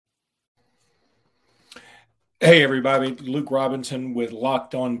Hey, everybody. Luke Robinson with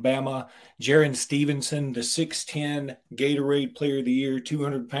Locked on Bama. Jarin Stevenson, the 6'10 Gatorade Player of the Year,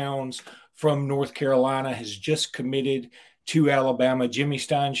 200 pounds from North Carolina, has just committed to Alabama. Jimmy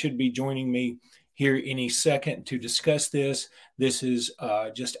Stein should be joining me here any second to discuss this. This is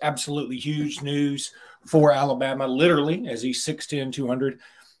just absolutely huge news for Alabama, literally, as he's 6'10, 200.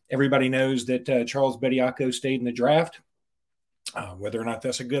 Everybody knows that Charles Bediako stayed in the draft. Whether or not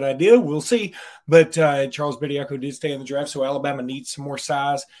that's a good idea, we'll see. But Charles Bediako did stay in the draft, so Alabama needs some more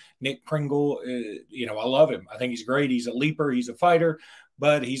size. Nick Pringle, I love him. I think he's great. He's a leaper. He's a fighter,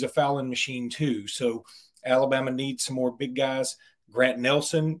 but he's a fouling machine too. So Alabama needs some more big guys. Grant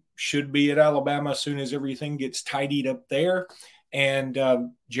Nelson should be at Alabama as soon as everything gets tidied up there. And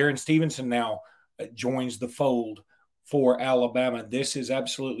Jarin Stevenson now joins the fold for Alabama. This is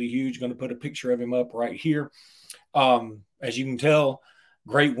absolutely huge. Going to put a picture of him up right here. As you can tell,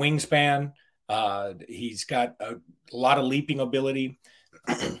 great wingspan. He's got a lot of leaping ability.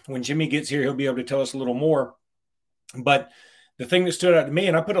 When Jimmy gets here, he'll be able to tell us a little more. But the thing that stood out to me,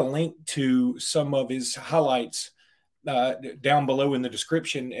 and I put a link to some of his highlights down below in the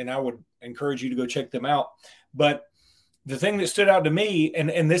description, and I would encourage you to go check them out. But the thing that stood out to me,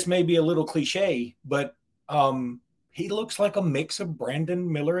 and this may be a little cliche, but he looks like a mix of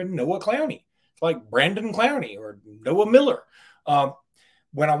Brandon Miller and Noah Clowney. Like Brandon Clowney or Noah Miller.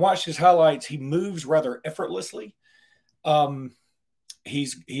 When I watch his highlights, he moves rather effortlessly.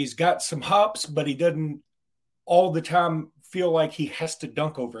 He's got some hops, but he doesn't all the time feel like he has to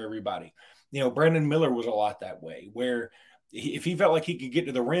dunk over everybody. Brandon Miller was a lot that way, where if he felt like he could get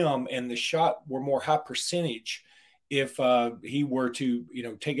to the rim and the shot were more high percentage, if he were to,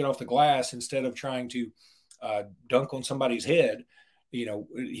 take it off the glass instead of trying to dunk on somebody's head,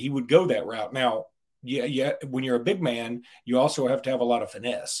 he would go that route. Now, when you're a big man, you also have to have a lot of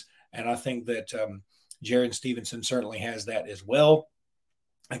finesse. And I think that Jarin Stevenson certainly has that as well.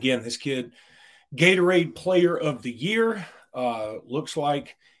 Again, this kid, Gatorade Player of the Year, looks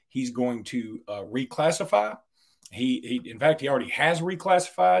like he's going to reclassify. In fact, he already has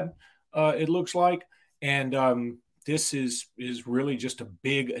reclassified, it looks like. And this is really just a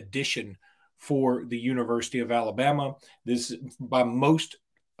big addition for the University of Alabama. This, by most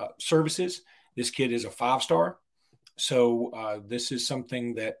services, this kid is a 5-star. So this is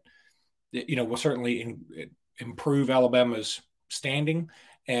something that will certainly improve Alabama's standing,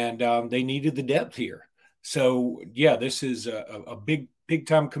 and they needed the depth here. So yeah, this is a big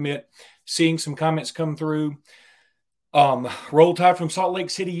time commit. Seeing some comments come through. Roll Tide from Salt Lake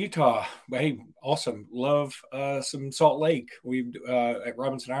City, Utah. Hey, awesome. Love some Salt Lake. We've at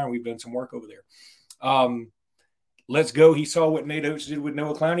Robinson Iron, we've done some work over there. Let's go. He saw what Nate Oates did with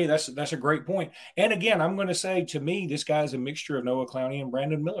Noah Clowney. That's a great point. And again, I'm going to say, to me, this guy's a mixture of Noah Clowney and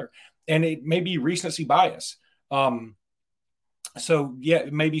Brandon Miller, and it may be recency bias. So yeah,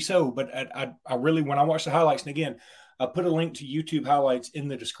 maybe so. But I really, when I watch the highlights, and again, I put a link to YouTube highlights in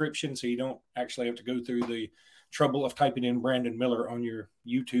the description, so you don't actually have to go through the trouble of typing in Brandon Miller on your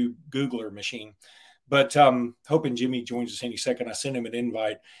YouTube Googler machine. But hoping Jimmy joins us any second. I sent him an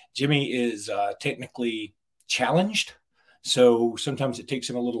invite. Jimmy is technically challenged, so sometimes it takes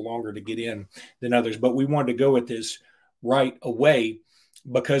him a little longer to get in than others. But we wanted to go at this right away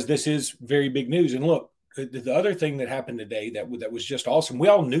because this is very big news. And look, the other thing that happened today that was just awesome, we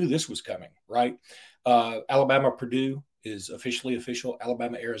all knew this was coming, right? Alabama Purdue is officially official.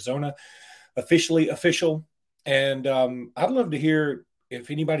 Alabama Arizona officially official. And I'd love to hear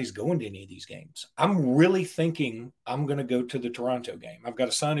if anybody's going to any of these games. I'm really thinking I'm going to go to the Toronto game. I've got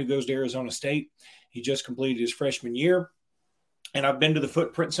a son who goes to Arizona State. He just completed his freshman year. And I've been to the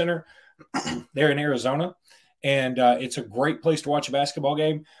Footprint Center there in Arizona. And it's a great place to watch a basketball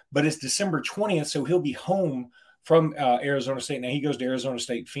game. But it's December 20th, so he'll be home from Arizona State. Now, he goes to Arizona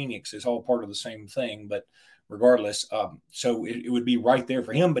State Phoenix. It's all part of the same thing. But regardless, so it would be right there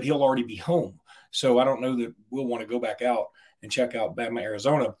for him. But he'll already be home. So I don't know that we'll want to go back out and check out Bama,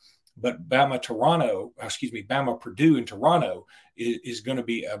 Arizona, but Bama Purdue in Toronto is going to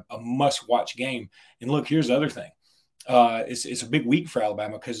be a must-watch game. And look, here's the other thing. It's a big week for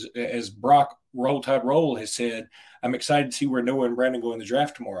Alabama because, as Brock Roll Tide Roll has said, I'm excited to see where Noah and Brandon go in the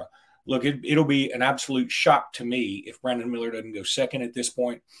draft tomorrow. Look, it'll be an absolute shock to me if Brandon Miller doesn't go second at this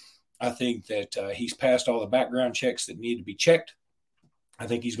point. I think that he's passed all the background checks that need to be checked. I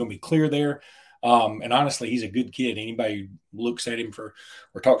think he's going to be clear there. And honestly, he's a good kid. Anybody who looks at him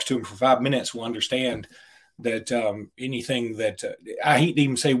or talks to him for 5 minutes will understand that anything that I hate to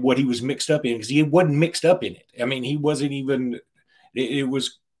even say what he was mixed up in, because he wasn't mixed up in it. I mean, he wasn't even, it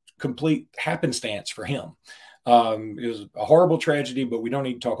was complete happenstance for him. It was a horrible tragedy, but we don't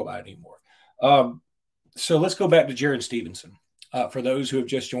need to talk about it anymore. So let's go back to Jarin Stevenson. For those who have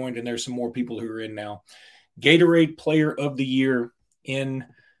just joined, and there's some more people who are in now, Gatorade Player of the Year in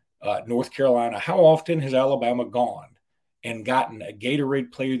North Carolina. How often has Alabama gone and gotten a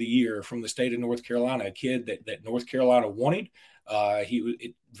Gatorade Player of the Year from the state of North Carolina, a kid that North Carolina wanted? He was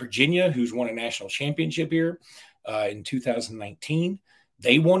Virginia, who's won a national championship here in 2019.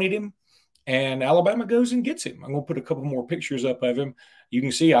 They wanted him, and Alabama goes and gets him. I'm going to put a couple more pictures up of him. You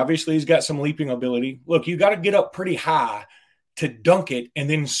can see, obviously, he's got some leaping ability. Look, you got to get up pretty high to dunk it and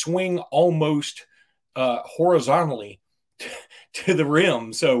then swing almost horizontally to the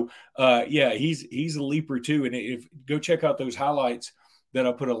rim. So, yeah, he's a leaper too. And if go check out those highlights that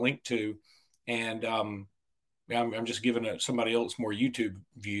I'll put a link to. And I'm just giving somebody else more YouTube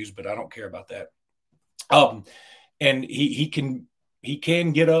views, but I don't care about that. And he can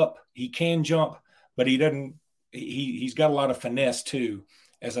get up, he can jump, but he doesn't. He's got a lot of finesse too,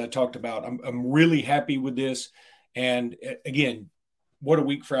 as I talked about. I'm really happy with this. And again, what a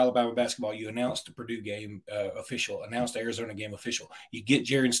week for Alabama basketball. You announced the Purdue game official, announced the Arizona game official. You get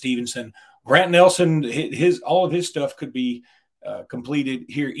Jarin Stevenson, Grant Nelson, all of his stuff could be completed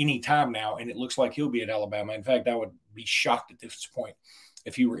here any time now, and it looks like he'll be at Alabama. In fact, I would be shocked at this point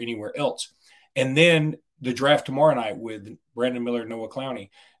if he were anywhere else. And then the draft tomorrow night with Brandon Miller and Noah Clowney.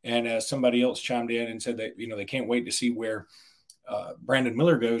 And somebody else chimed in and said that, they can't wait to see where Brandon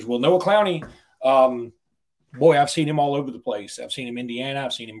Miller goes. Well, Noah Clowney, boy, I've seen him all over the place. I've seen him in Indiana.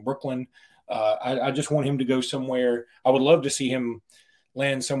 I've seen him in Brooklyn. I just want him to go somewhere. I would love to see him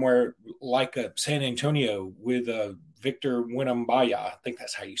land somewhere like a San Antonio with Victor Wembanyama. I think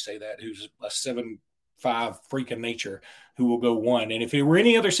that's how you say that, who's a 7'5" freak of nature who will go one. And if it were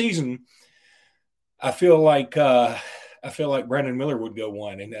any other season, I feel like Brandon Miller would go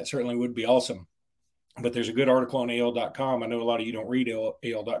one, and that certainly would be awesome. But there's a good article on AL.com. I know a lot of you don't read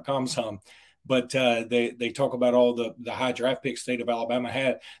AL.com some, but they talk about all the high draft picks state of Alabama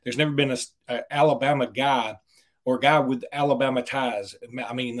had. There's never been a Alabama guy or guy with Alabama ties.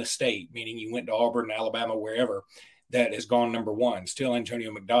 I mean, the state, meaning you went to Auburn, Alabama, wherever, that has gone number one. Still,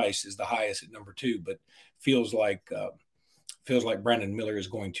 Antonio McDyess is the highest at number two, but feels like Brandon Miller is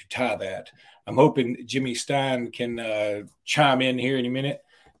going to tie that. I'm hoping Jimmy Stein can chime in here in a minute.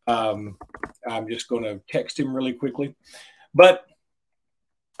 I'm just going to text him really quickly. But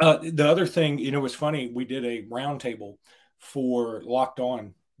the other thing, it's funny. We did a roundtable for Locked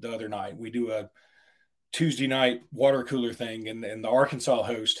On the other night. We do a Tuesday night water cooler thing, and the Arkansas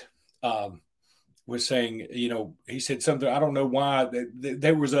host was saying, he said something, I don't know why,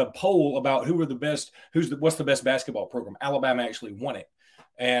 there was a poll about who were the best, what's the best basketball program. Alabama actually won it,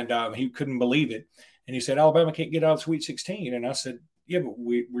 and he couldn't believe it. And he said, Alabama can't get out of Sweet 16. And I said, yeah, but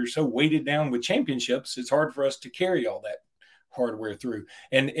we're so weighted down with championships, it's hard for us to carry all that hardware through.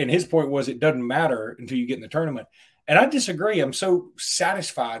 And his point was, it doesn't matter until you get in the tournament. And I disagree. I'm so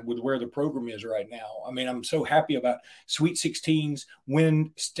satisfied with where the program is right now. I mean, I'm so happy about Sweet 16s,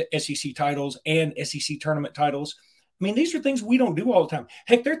 win SEC titles and SEC tournament titles. I mean, these are things we don't do all the time.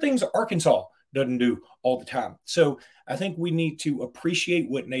 Heck, they're things Arkansas doesn't do all the time. So I think we need to appreciate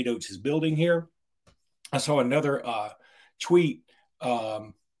what Nate Oates is building here. I saw another tweet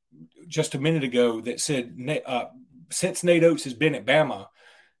just a minute ago that said, since Nate Oates has been at Bama,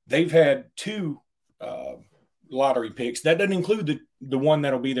 they've had two lottery picks. That doesn't include the one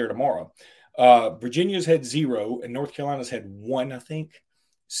that'll be there tomorrow. Virginia's had 0 and North Carolina's had 1, I think,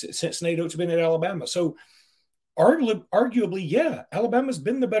 since Nate Oates has been at Alabama. So arguably, yeah, Alabama's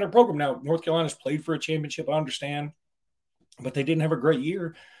been the better program. Now, North Carolina's played for a championship, I understand, but they didn't have a great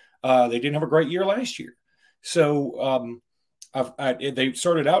year. They didn't have a great year last year. So they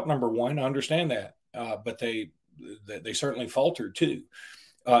started out number 1. I understand that, but they certainly faltered too.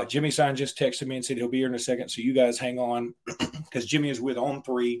 Jimmy Stein just texted me and said he'll be here in a second, so you guys hang on because Jimmy is with On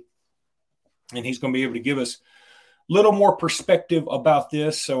 3, and he's going to be able to give us a little more perspective about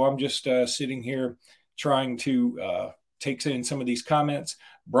this. So I'm just sitting here trying to take in some of these comments.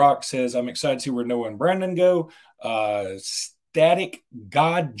 Brock says, I'm excited to see where Noah and Brandon go. Static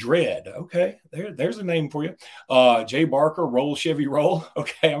God Dread. Okay, there's a name for you. Jay Barker, Roll Chevy Roll.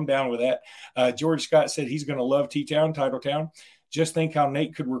 Okay, I'm down with that. George Scott said he's going to love T-Town, Titletown. Just think how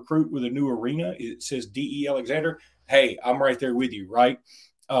Nate could recruit with a new arena. It says D.E. Alexander. Hey, I'm right there with you, right?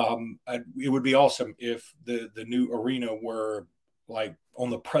 It would be awesome if the new arena were like on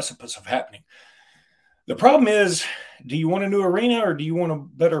the precipice of happening. The problem is, do you want a new arena or do you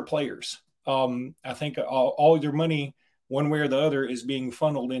want better players? I think all your money, one way or the other, is being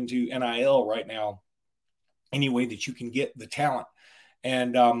funneled into NIL right now, any way that you can get the talent.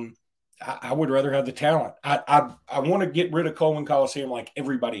 And I would rather have the talent. I want to get rid of Coleman Coliseum like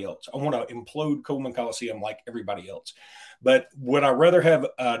everybody else. I want to implode Coleman Coliseum like everybody else. But would I rather have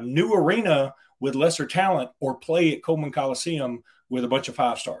a new arena with lesser talent or play at Coleman Coliseum with a bunch of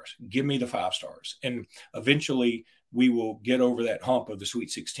 5 stars? Give me the 5 stars. And eventually we will get over that hump of the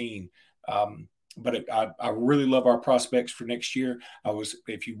Sweet 16. But I really love our prospects for next year.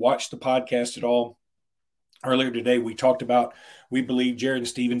 If you watched the podcast at all, earlier today, we talked about we believe Jarin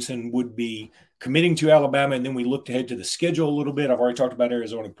Stevenson would be committing to Alabama, and then we looked ahead to the schedule a little bit. I've already talked about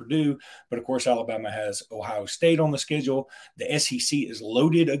Arizona and Purdue, but of course, Alabama has Ohio State on the schedule. The SEC is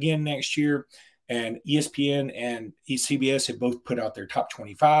loaded again next year, and ESPN and CBS have both put out their top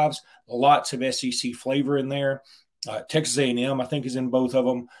 25s. Lots of SEC flavor in there. Texas A&M, I think, is in both of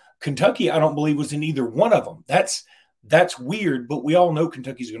them. Kentucky, I don't believe, was in either one of them. That's weird, but we all know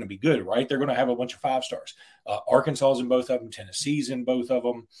Kentucky's going to be good, right? They're going to have a bunch of 5 stars. Arkansas's in both of them. Tennessee's in both of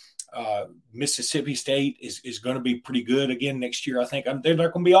them. Mississippi State is going to be pretty good again next year. I think they're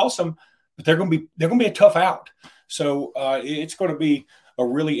not going to be awesome, but they're going to be a tough out. So it's going to be a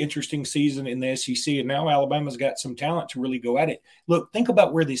really interesting season in the SEC. And now Alabama's got some talent to really go at it. Look, think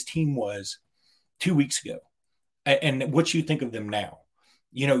about where this team was 2 weeks ago, and what you think of them now.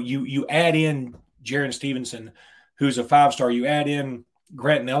 You know, you add in Jarin Stevenson, who's a 5-star. You add in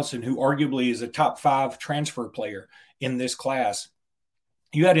Grant Nelson, who arguably is a top 5 transfer player in this class.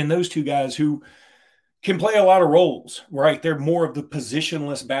 You add in those 2 guys who can play a lot of roles, right? They're more of the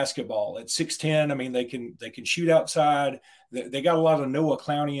positionless basketball. At 6'10", I mean, they can shoot outside. They got a lot of Noah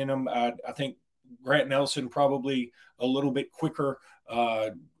Clowney in them. I think Grant Nelson probably a little bit quicker,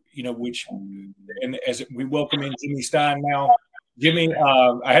 which, and as we welcome in Jimmy Stein now. Jimmy,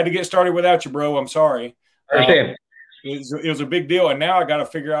 I had to get started without you, bro. I'm sorry. It was a big deal, and now I got to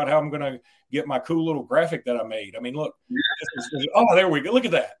figure out how I'm going to get my cool little graphic that I made. I mean, look. There we go. Look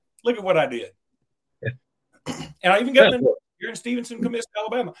at that. Look at what I did. And I even got Jarin Stevenson commits to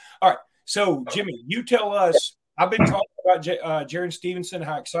Alabama. All right. So, Jimmy, you tell us. I've been talking about Jarin Stevenson,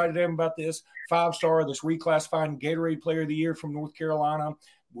 how excited I am about this 5-star, this reclassifying Gatorade Player of the Year from North Carolina.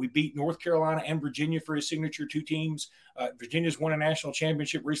 We beat North Carolina and Virginia for his signature 2 teams. Virginia's won a national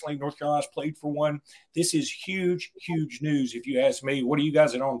championship recently. North Carolina's played for one. This is huge, huge news, if you ask me. What are you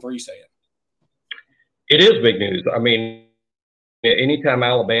guys at On 3 saying? It is big news. I mean, anytime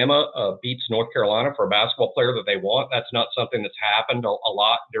Alabama beats North Carolina for a basketball player that they want, that's not something that's happened a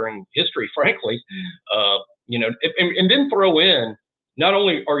lot during history, frankly. And then throw in, not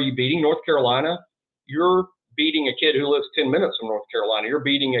only are you beating North Carolina, you're beating a kid who lives 10 minutes from North Carolina. You're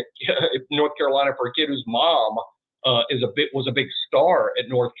beating North Carolina for a kid whose mom was a big star at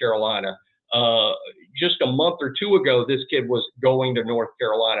North Carolina. Just a month or 2 ago, this kid was going to North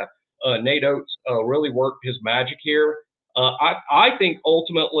Carolina. Nate Oates really worked his magic here. I think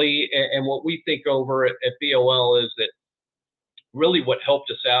ultimately, and what we think over at BOL is that really what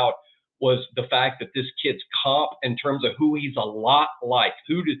helped us out was the fact that this kid's comp in terms of who he's a lot like.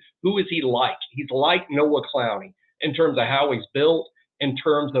 Who is he like? He's like Noah Clowney in terms of how he's built, in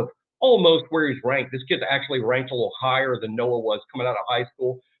terms of almost where he's ranked. This kid's actually ranked a little higher than Noah was coming out of high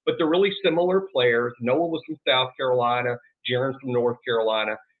school, but they're really similar players. Noah was from South Carolina, Jarin's from North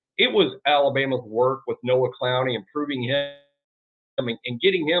Carolina. It was Alabama's work with Noah Clowney, improving him and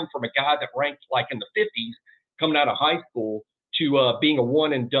getting him from a guy that ranked like in the 50s coming out of high school to being a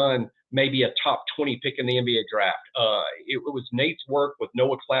one and done, maybe a top 20 pick in the NBA draft. It was Nate's work with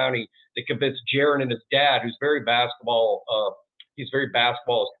Noah Clowney that convinced Jarin and his dad, who's very basketball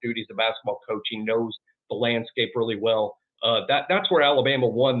astute. He's a basketball coach. He knows the landscape really well. That's where Alabama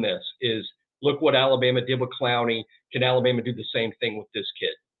won this, is look what Alabama did with Clowney. Can Alabama do the same thing with this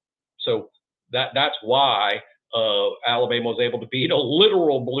kid? So that's why Alabama was able to beat a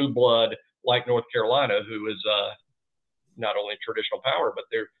literal blue blood like North Carolina, who is not only traditional power, but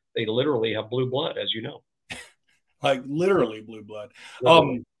they literally have blue blood, as you know. Like literally blue blood.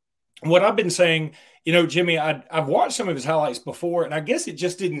 What I've been saying, Jimmy, I've watched some of his highlights before, and I guess it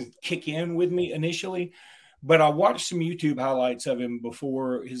just didn't kick in with me initially. But I watched some YouTube highlights of him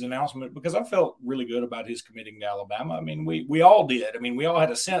before his announcement because I felt really good about his committing to Alabama. I mean, we all did. I mean, we all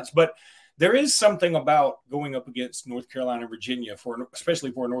had a sense. But there is something about going up against North Carolina, Virginia,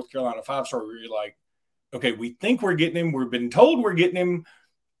 especially for a North Carolina 5-star, where you're like, okay, we think we're getting him. We've been told we're getting him.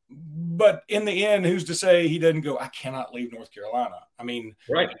 But in the end, who's to say he doesn't go, I cannot leave North Carolina? I mean,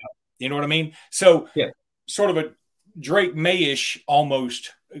 right. You know what I mean? So yeah. Sort of a Drake May-ish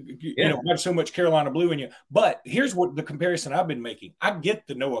almost, not so much Carolina blue in you. But here's what the comparison I've been making. I get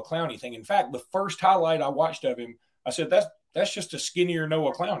the Noah Clowney thing. In fact, the first highlight I watched of him, I said, that's just a skinnier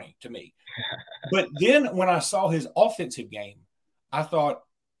Noah Clowney to me. But then when I saw his offensive game, I thought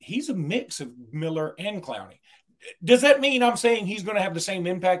he's a mix of Miller and Clowney. Does that mean I'm saying he's going to have the same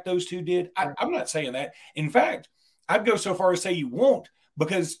impact those two did? I'm not saying that. In fact, I'd go so far as say you won't,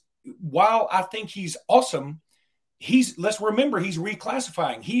 because while I think he's awesome, let's remember he's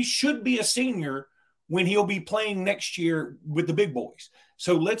reclassifying. He should be a senior when he'll be playing next year with the big boys.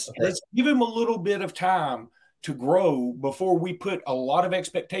 So let's give him a little bit of time to grow before we put a lot of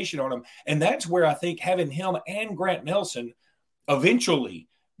expectation on him. And that's where I think having him and Grant Nelson eventually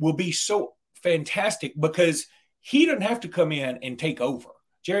will be so fantastic, because he doesn't have to come in and take over.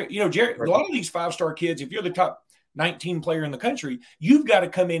 Jared, a lot of these 5-star kids, if you're the top 19 player in the country, you've got to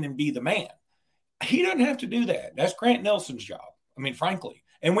come in and be the man. He doesn't have to do that. That's Grant Nelson's job. I mean, frankly.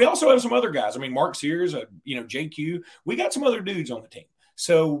 And we also have some other guys. I mean, Mark Sears, JQ. We got some other dudes on the team.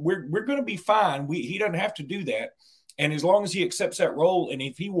 So we're going to be fine. He doesn't have to do that. And as long as he accepts that role, and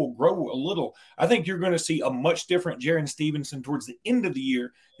if he will grow a little, I think you're going to see a much different Jarin Stevenson towards the end of the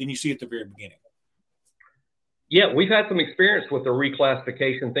year than you see at the very beginning. Yeah, we've had some experience with the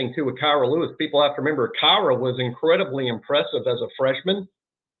reclassification thing too with Kyra Lewis. People have to remember Kyra was incredibly impressive as a freshman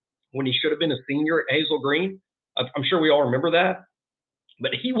when he should have been a senior at Hazel Green. I'm sure we all remember that.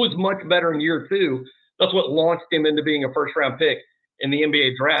 But he was much better in year 2. That's what launched him into being a first-round pick in the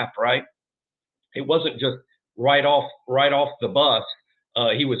NBA draft, right? It wasn't just right off the bus.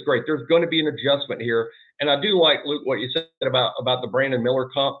 He was great. There's going to be an adjustment here. And I do like, Luke, what you said about the Brandon Miller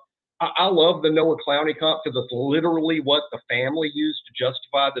comp. I love the Noah Clowney comp because it's literally what the family used to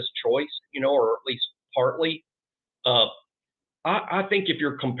justify this choice, or at least partly. I think if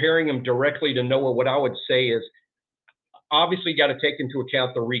you're comparing him directly to Noah, what I would say is obviously you got to take into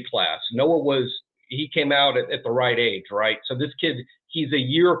account the reclass. Noah he came out at the right age, right? So this kid, he's a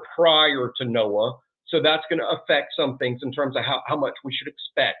year prior to Noah. So that's going to affect some things in terms of how much we should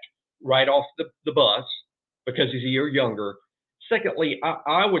expect right off the bus because he's a year younger. Secondly,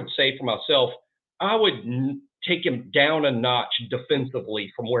 I would say for myself, I would take him down a notch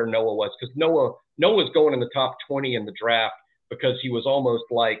defensively from where Noah was, because Noah's going in the top 20 in the draft because he was almost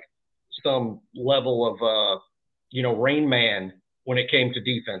like some level of, Rain Man when it came to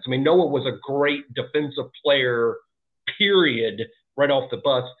defense. I mean, Noah was a great defensive player, period, right off the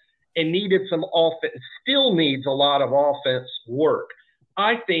bus, and needed some offense, still needs a lot of offense work.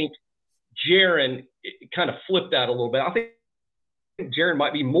 I think Jarin kind of flipped that a little bit. I think Jarin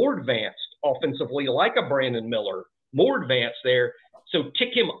might be more advanced offensively, like a Brandon Miller, more advanced there. So tick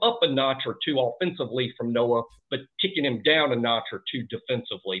him up a notch or two offensively from Noah, but ticking him down a notch or two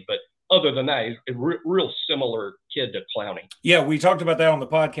defensively. But other than that, he's a real similar kid to Clowney. Yeah, we talked about that on the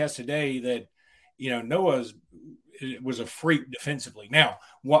podcast today that, Noah was a freak defensively. Now,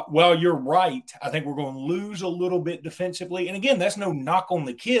 while you're right, I think we're going to lose a little bit defensively. And again, that's no knock on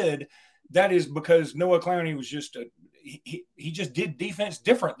the kid. That is because Noah Clowney was just he just did defense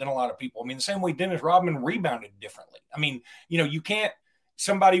different than a lot of people. I mean, the same way Dennis Rodman rebounded differently. I mean, you can't –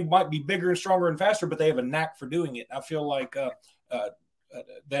 somebody might be bigger and stronger and faster, but they have a knack for doing it. I feel like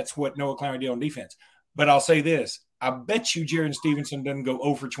that's what Noah Clowney did on defense. But I'll say this. I bet you Jarin Stevenson doesn't go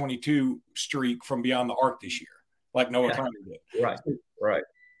 0 for 22 streak from beyond the arc this year like Noah Clowney did. Right.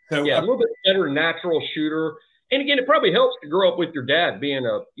 So, a little bit better natural shooter. And, again, it probably helps to grow up with your dad being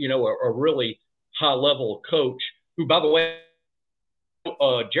a really high-level coach who, by the way,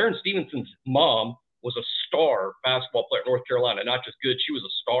 Jarin Stevenson's mom was a star basketball player at North Carolina, not just good. She was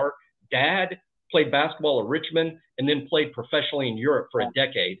a star. Dad played basketball at Richmond and then played professionally in Europe for a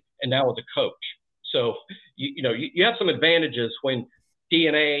decade and now is a coach. So, you have some advantages when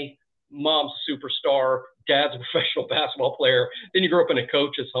DNA, mom's a superstar, dad's a professional basketball player, then you grow up in a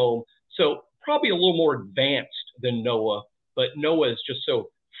coach's home. So probably a little more advanced than Noah, but Noah is just so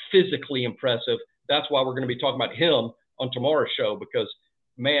physically impressive. That's why we're going to be talking about him on tomorrow's show because,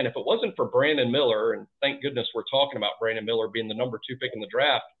 man, if it wasn't for Brandon Miller, and thank goodness we're talking about Brandon Miller being the number 2 pick in the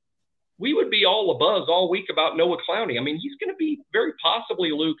draft, we would be all abuzz all week about Noah Clowney. I mean, he's going to be very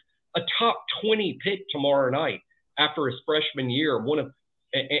possibly, Luke, a top 20 pick tomorrow night after his freshman year,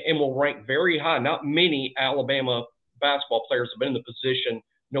 and will rank very high. Not many Alabama basketball players have been in the position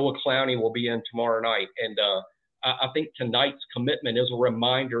Noah Clowney will be in tomorrow night. And I think tonight's commitment is a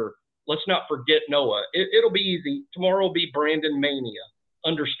reminder. Let's not forget Noah. It'll be easy. Tomorrow will be Brandon Mania,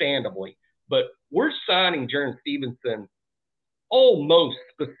 understandably. But we're signing Jarin Stevenson almost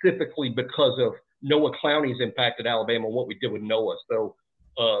specifically because of Noah Clowney's impact at Alabama and what we did with Noah. So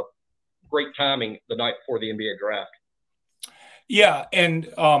great timing the night before the NBA draft. Yeah, and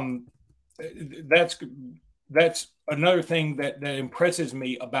that's another thing that impresses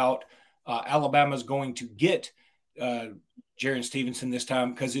me about Alabama's going to get Jarin Stevenson this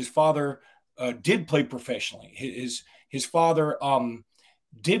time because his father did play professionally. His father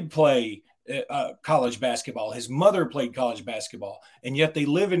did play college basketball. His mother played college basketball, and yet they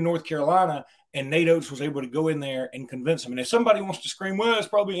live in North Carolina. And Nate Oates was able to go in there and convince them. And if somebody wants to scream, well, it's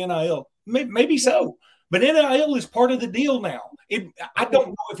probably NIL. Maybe so. But NIL is part of the deal now. I don't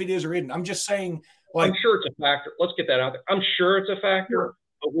know if it is or isn't. I'm just saying. I'm sure it's a factor. Let's get that out there. I'm sure it's a factor,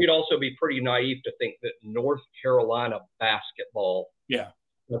 but we'd also be pretty naive to think that North Carolina basketball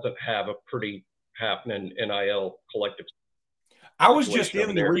doesn't have a pretty happening NIL collective. I was just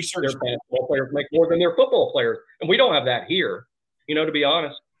in the research. Their basketball players make more than their football players, and we don't have that here, to be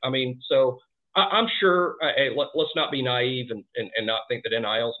honest. I mean, so I'm sure, let's not be naive and not think that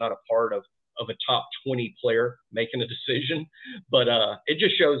NIL is not a part of a top 20 player making a decision. But it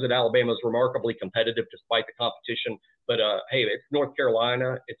just shows that Alabama is remarkably competitive despite the competition. But, hey, it's North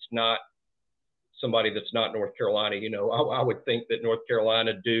Carolina. It's not somebody that's not North Carolina. I would think that North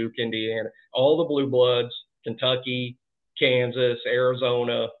Carolina, Duke, Indiana, all the blue bloods, Kentucky, Kansas,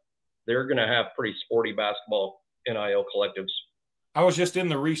 Arizona, they're going to have pretty sporty basketball NIL collectives. I was just in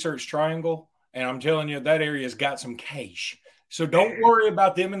the research triangle, and I'm telling you, that area's got some cash. So don't worry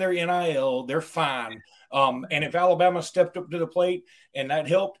about them and their NIL. They're fine. And if Alabama stepped up to the plate and that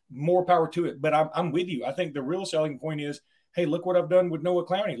helped, more power to it. But I'm with you. I think the real selling point is, hey, look what I've done with Noah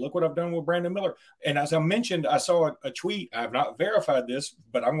Clowney. Look what I've done with Brandon Miller. And as I mentioned, I saw a tweet. I have not verified this,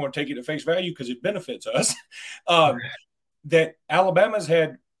 but I'm going to take it at face value because it benefits us. That Alabama's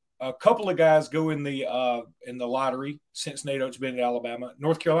had a couple of guys go in the lottery since Nate Oates been at Alabama.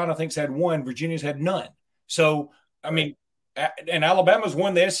 North Carolina, I think, has had one. Virginia's had none. So, I mean, and Alabama's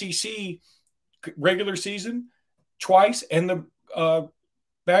won the SEC regular season twice and the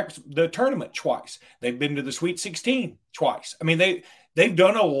tournament twice. They've been to the Sweet 16 twice. I mean, they've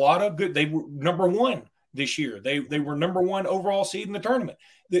done a lot of good. They were number one this year. They were number one overall seed in the tournament.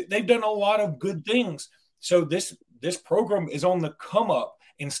 They've done a lot of good things. So this program is on the come up.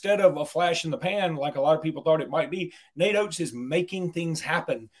 Instead of a flash in the pan like a lot of people thought it might be, Nate Oates is making things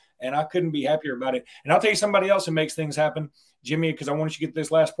happen, and I couldn't be happier about it. And I'll tell you somebody else who makes things happen, Jimmy, because I want you to get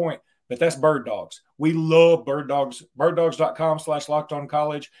this last point, but that's Bird Dogs. We love Bird Dogs.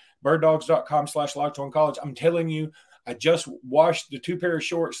 birddogs.com/lockedoncollege, birddogs.com/lockedoncollege. I'm telling you, I just washed the 2 pair of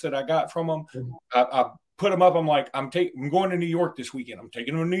shorts that I got from them. I put them up. I'm like, I'm going to New York this weekend. I'm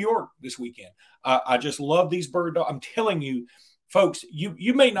taking them to New York this weekend. I just love these Bird Dogs. I'm telling you, folks, I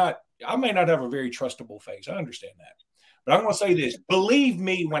may not have a very trustable face. I understand that. But I'm going to say this. Believe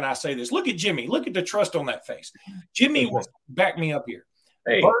me when I say this. Look at Jimmy. Look at the trust on that face. Jimmy wants to back me up here.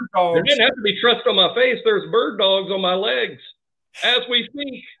 Hey, Bird Dogs, there didn't have to be trust on my face. There's Bird Dogs on my legs as we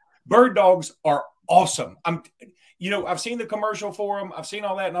speak. Bird Dogs are awesome. I've seen the commercial for them. I've seen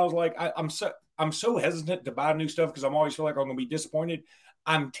all that, and I was like, I'm so hesitant to buy new stuff because I'm always feel like I'm going to be disappointed.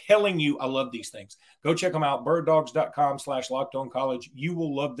 I'm telling you, I love these things. Go check them out, birddogs.com/lockedoncollege. You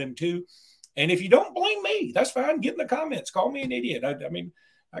will love them too. And if you don't blame me, that's fine. Get in the comments. Call me an idiot. I mean,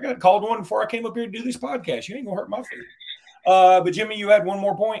 I got called one before I came up here to do this podcast. You ain't going to hurt my feelings. But, Jimmy, you had one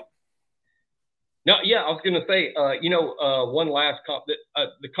more point? No, yeah, I was going to say, one last comp.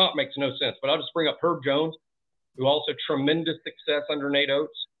 The comp makes no sense, but I'll just bring up Herb Jones, who also tremendous success under Nate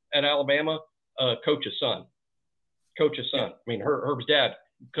Oates at Alabama, coach's son. I mean, Herb's dad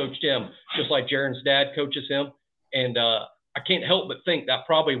coached him, just like Jarin's dad coaches him. And I can't help but think that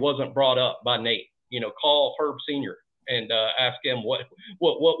probably wasn't brought up by Nate. Call Herb Sr. and ask him what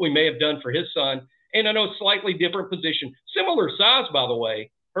we may have done for his son. And I know slightly different position, similar size, by the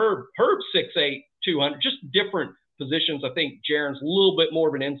way. Herb's 6'8", 200, just different positions. I think Jarin's a little bit more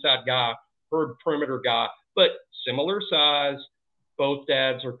of an inside guy, Herb perimeter guy, but similar size. Both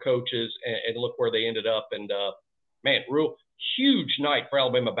dads are coaches, and look where they ended up. And man, real huge night for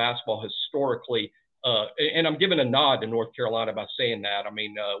Alabama basketball historically. And I'm giving a nod to North Carolina by saying that. I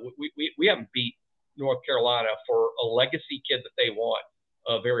mean, we haven't beat North Carolina for a legacy kid that they want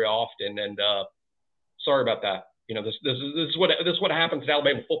very often. And sorry about that. This is what happens in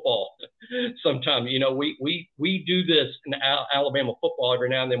Alabama football. Sometimes, we do this in Alabama football every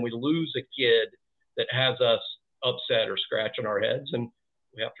now and then. We lose a kid that has us upset or scratching our heads, and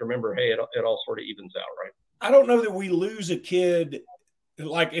we have to remember, hey, it all sort of evens out, right? I don't know that we lose a kid.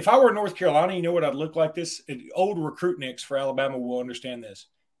 Like, if I were North Carolina, you know what I'd look like this? Old recruit nicks for Alabama will understand this.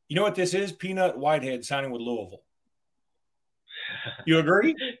 You know what this is? Peanut Whitehead signing with Louisville. You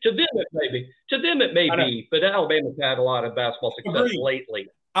agree? To them, it may be, but Alabama's had a lot of basketball success lately.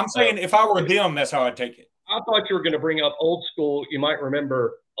 I'm saying if I were them, that's how I'd take it. I thought you were going to bring up old school. You might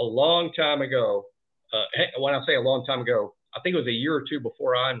remember a long time ago. When I say a long time ago, I think it was a year or two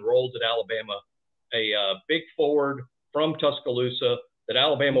before I enrolled at Alabama, a big forward from Tuscaloosa that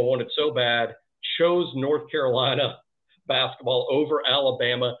Alabama wanted so bad, chose North Carolina basketball over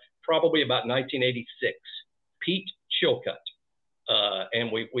Alabama, probably about 1986. Pete Chilcutt. And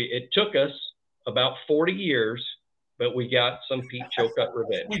it took us about 40 years, but we got some Pete Chilcutt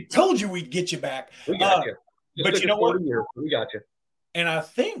revenge. We told you we'd get you back. We got you. But you know what? Years, we got you. And I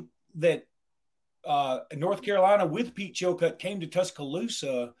think that North Carolina with Pete Chilcutt came to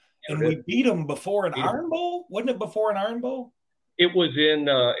Tuscaloosa, and we beat them before an Iron Bowl. Wasn't it before an Iron Bowl? It was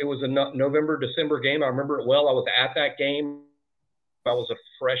a November, December game. I remember it well. I was at that game. I was a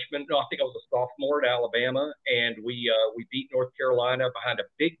freshman. No, I think I was a sophomore at Alabama, and we beat North Carolina behind a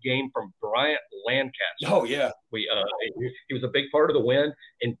big game from Bryant Lancaster. Oh yeah, he was a big part of the win.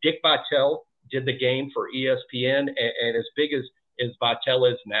 And Dick Vitale did the game for ESPN, and as big as Vitale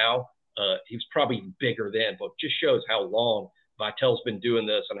is now, he was probably bigger then. But it just shows how long Vitale's been doing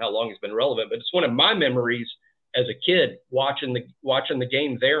this and how long he's been relevant. But it's one of my memories as a kid watching the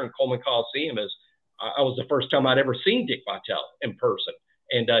game there in Coleman Coliseum. Is I was the first time I'd ever seen Dick Vitale in person.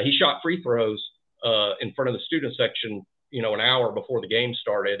 And he shot free throws in front of the student section, an hour before the game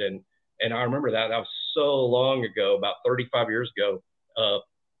started. And I remember that. That was so long ago, about 35 years ago.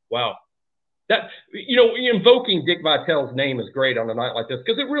 Wow. That, invoking Dick Vitale's name is great on a night like this,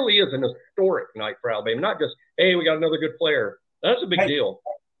 because it really is an historic night for Alabama. Not just, hey, we got another good player. That's a big deal.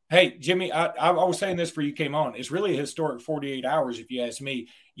 Hey, Jimmy, I was saying this before you came on. It's really a historic 48 hours, if you ask me.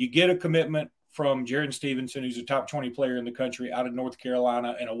 You get a commitment from Jarin Stevenson, who's a top 20 player in the country, out of North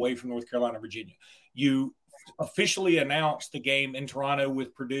Carolina and away from North Carolina, Virginia. You officially announced the game in Toronto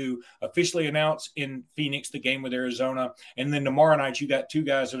with Purdue, officially announced in Phoenix the game with Arizona, and then tomorrow night you got two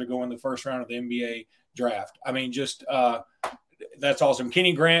guys that are going the first round of the NBA draft. I mean, just that's awesome.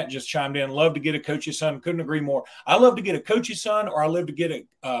 Kenny Grant just chimed in. Love to get a coach's son. Couldn't agree more. I love to get a coach's son, or I love to get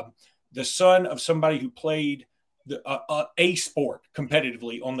the son of somebody who played a sport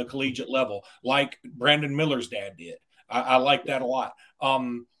competitively on the collegiate level, like Brandon Miller's dad did. I like that a lot.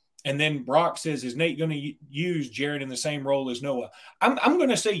 And then Brock says, is Nate going to use Jarin in the same role as Noah? I'm going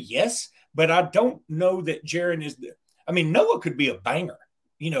to say yes, but I don't know that Jarin is Noah could be a banger.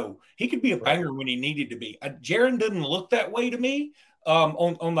 He could be a banger when he needed to be. Jarin didn't look that way to me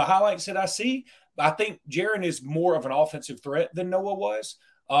on the highlights that I see. I think Jarin is more of an offensive threat than Noah was.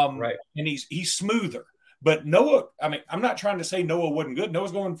 And he's smoother. But Noah, I'm not trying to say Noah wasn't good.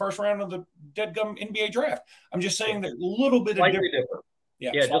 Noah's going first round of the deadgum NBA draft. I'm just saying that a little bit of different.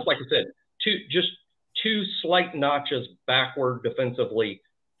 Yeah, just like I said, two slight notches backward defensively,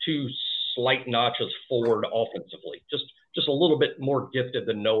 two slight notches forward offensively. Just a little bit more gifted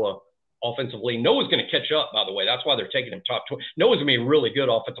than Noah offensively. Noah's going to catch up, by the way. That's why they're taking him top 20. Noah's going to be a really good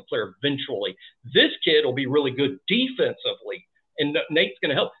offensive player eventually. This kid will be really good defensively, and Nate's going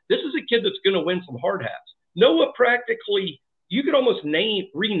to help. This is a kid that's going to win some hard hats. Noah practically, you could almost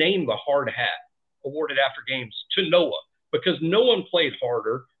rename the hard hat awarded after games to Noah, because no one played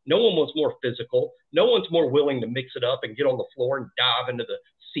harder. No one was more physical. No one's more willing to mix it up and get on the floor and dive into the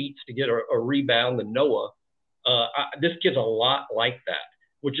seats to get a rebound than Noah. This kid's a lot like that,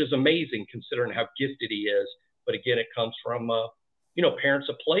 which is amazing considering how gifted he is. But again, it comes from, parents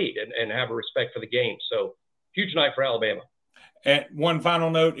that played and have a respect for the game. So huge night for Alabama. And one final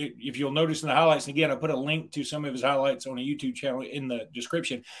note, if you'll notice in the highlights, and again, I put a link to some of his highlights on a YouTube channel in the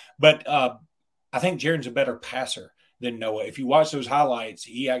description, but I think Jarin's a better passer than Noah. If you watch those highlights,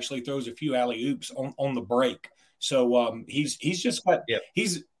 he actually throws a few alley-oops on the break. So he's just got,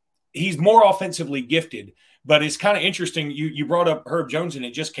 he's more offensively gifted, but it's kind of interesting. You brought up Herb Jones, and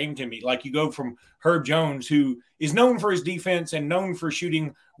it just came to me. Like, you go from Herb Jones, who is known for his defense and known for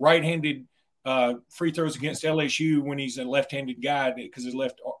shooting right-handed free throws against LSU when he's a left-handed guy because his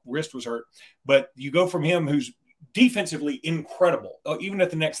left wrist was hurt. But you go from him, who's defensively incredible, even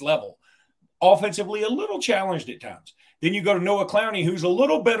at the next level, offensively a little challenged at times. Then you go to Noah Clowney, who's a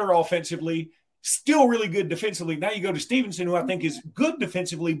little better offensively, still really good defensively. Now you go to Stevenson, who I think is good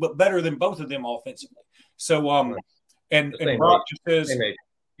defensively, but better than both of them offensively. So, and Brock just says,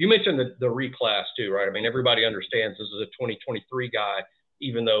 you mentioned the reclass too, right? I mean, everybody understands this is a 2023 guy,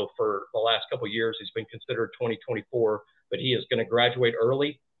 even though for the last couple of years he's been considered 2024, but he is going to graduate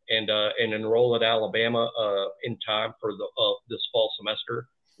early and enroll at Alabama in time for this fall semester,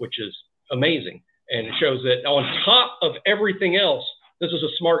 which is amazing. And it shows that on top of everything else, this is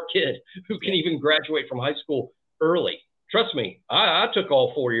a smart kid who can even graduate from high school early. Trust me, I took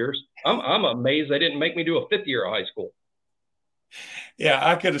all 4 years. I'm amazed they didn't make me do a fifth year of high school. Yeah,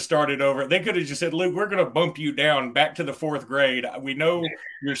 I could have started over. They could have just said, Luke, we're going to bump you down back to the fourth grade. We know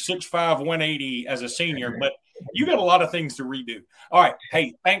you're 6'5", 180 as a senior, but You got a lot of things to redo. All right.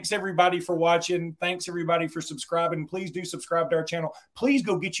 Hey, thanks everybody for watching. Thanks everybody for subscribing. Please do subscribe to our channel. Please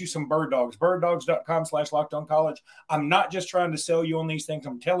go get you some bird dogs. birddogs.com/lockedoncollege. I'm not just trying to sell you on these things.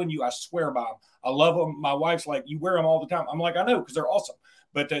 I'm telling you, I swear by them. I love them. My wife's like, you wear them all the time. I'm like, I know, because they're awesome.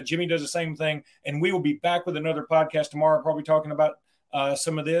 But Jimmy does the same thing. And we will be back with another podcast tomorrow, probably talking about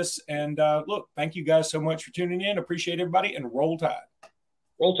some of this. And look, thank you guys so much for tuning in. Appreciate everybody, and roll tide.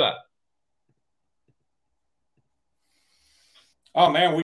 Roll tide. Oh, man.